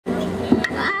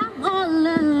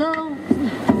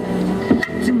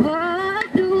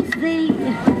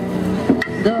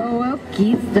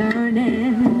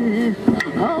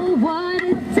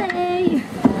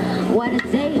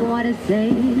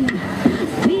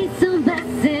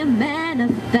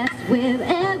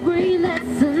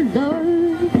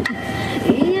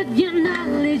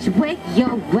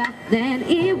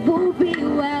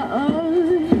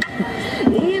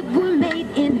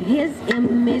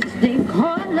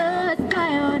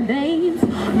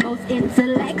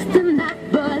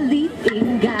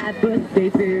they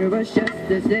fear us just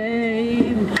the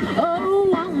same.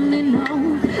 Oh, on and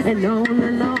on and on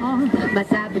and on. My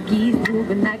cyber keys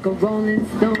moving like a rolling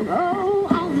stone. Oh,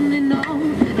 on and on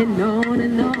and on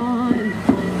and on.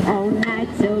 All night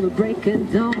till the break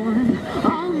of dawn.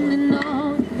 On and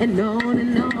on and on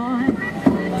and on.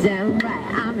 Damn right,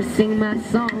 I'ma sing my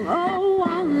song. Oh,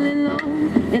 on and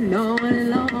on and on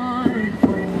and on.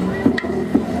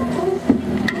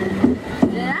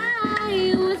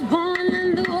 I was born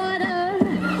underwater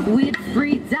with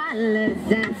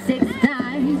 $3 and 6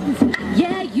 times.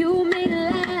 Yeah, you may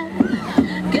laugh,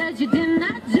 'cause you did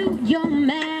not do your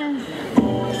math.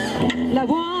 Like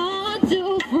 1,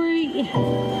 2, 3.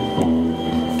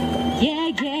 Yeah,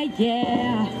 yeah,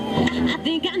 yeah. I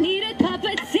think I need a cup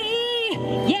of tea.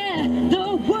 Yeah,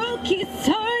 the world keeps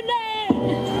turning.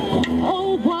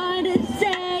 Oh, what a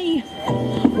day.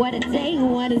 What a day,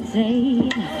 what a day.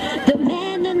 The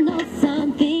man that knows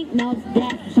something knows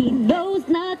that he knows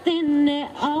nothing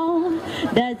at all.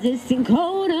 Does it seem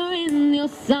colder in your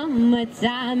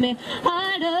summertime and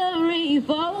harder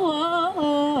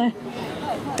rainfall?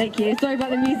 Thank you. Sorry about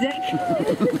the music.